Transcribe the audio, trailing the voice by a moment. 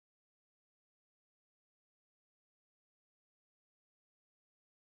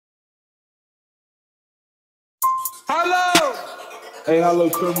Hello! Hey, hello,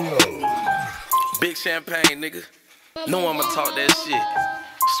 show me up. Big champagne, nigga. Know I'ma talk that shit.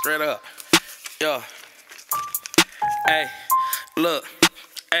 Straight up. Yo. Hey, look.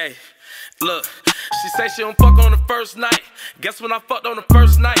 Hey, look. She say she don't fuck on the first night. Guess when I fucked on the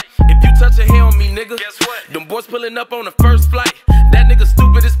first night? If you touch a hair on me, nigga, guess what? Them boys pulling up on the first flight. That nigga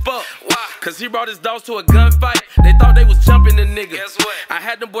stupid as fuck. Why? Cause he brought his dogs to a gunfight. They thought they was jumping the nigga. Guess what? I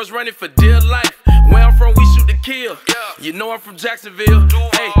had them boys running for dear life. Where I'm from, we shoot to kill. Yeah. You know I'm from Jacksonville.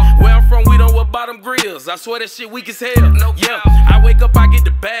 Hey, where I'm from, we don't wear bottom grills. I swear that shit weak as hell. No yeah, I wake up, I get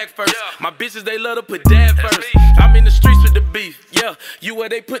the bag first. Yeah. My bitches, they love to put dad first. I'm in the streets with the beef. Yeah, you where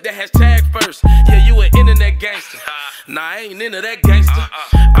they put the hashtag first. Yeah, you an internet gangster. Nah, I ain't into that gangster.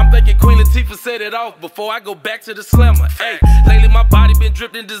 I'm thinking Queen Latifah set it off before I go back to the slammer. Hey, lately my body been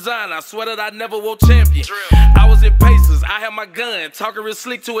dripped in design. I swear that I never wore champion. I was in Pacers, I had my gun, talking real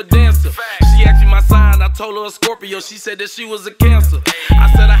slick to a dancer. She asked me my sign, I told her a Scorpio. She said that she was a Cancer.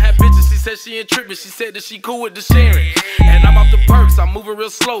 I said I had bitches, she said she ain't tripping. She said that she cool with the sharing. And I'm off the perks, I'm moving real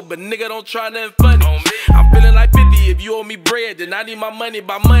slow, but nigga don't try nothing funny. I'm feeling like 50, if you owe me bread, then I need my money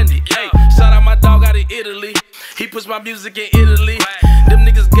by Monday. Hey, shout out my dog out of Italy. He puts my music in Italy. Them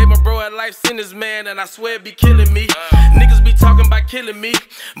niggas gave my bro a life sentence, man, and I swear it be killing me. Niggas be talking about killing me,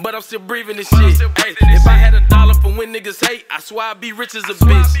 but I'm still breathing this shit. Hey, if I had $1 for when niggas hate, I swear I'd be rich as a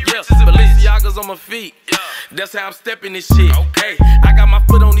bitch. Yeah, Balenciaga's on my feet. That's how I'm stepping this shit. Hey, I got my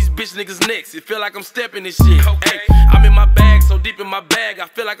foot on these bitch niggas' necks. It feel like I'm stepping this shit. Hey, I'm in my bag, so deep in my bag, I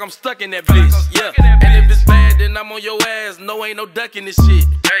feel like I'm stuck in that bitch. Yeah, and if it's bad, then I'm on your ass. No, ain't no ducking this shit.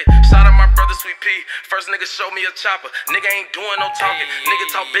 Hey, shout out my brother Sweet P. First nigga showed me a chopper. Nigga ain't doing no talking. Nigga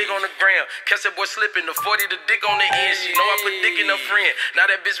talk big on the gram. Catch that boy slipping. The 40, the dick on the end. She know I put dick in her friend. Now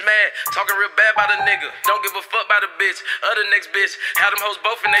that bitch mad, talking real bad about a nigga. Don't give a fuck about a bitch. Other next bitch, had them hoes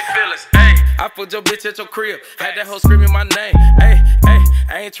both in they feelings. Hey, I fucked your bitch at your crib. Had that hoe screaming my name. Hey, hey,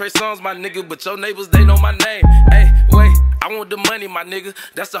 I ain't Trey Songz, my nigga, but your neighbors, they know my name. Hey, wait, I want the money, my nigga.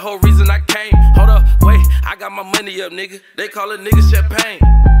 That's the whole reason I came. Hold up, wait, I got my money up, nigga. They call it nigga champagne.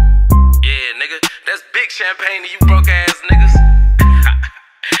 Yeah, nigga, that's big champagne to you broke ass niggas.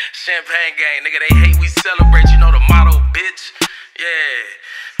 Champagne gang, nigga, they hate we celebrate, you know the motto, bitch.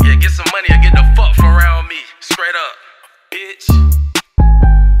 Yeah, get some money or get the fuck from around me. Straight up, bitch.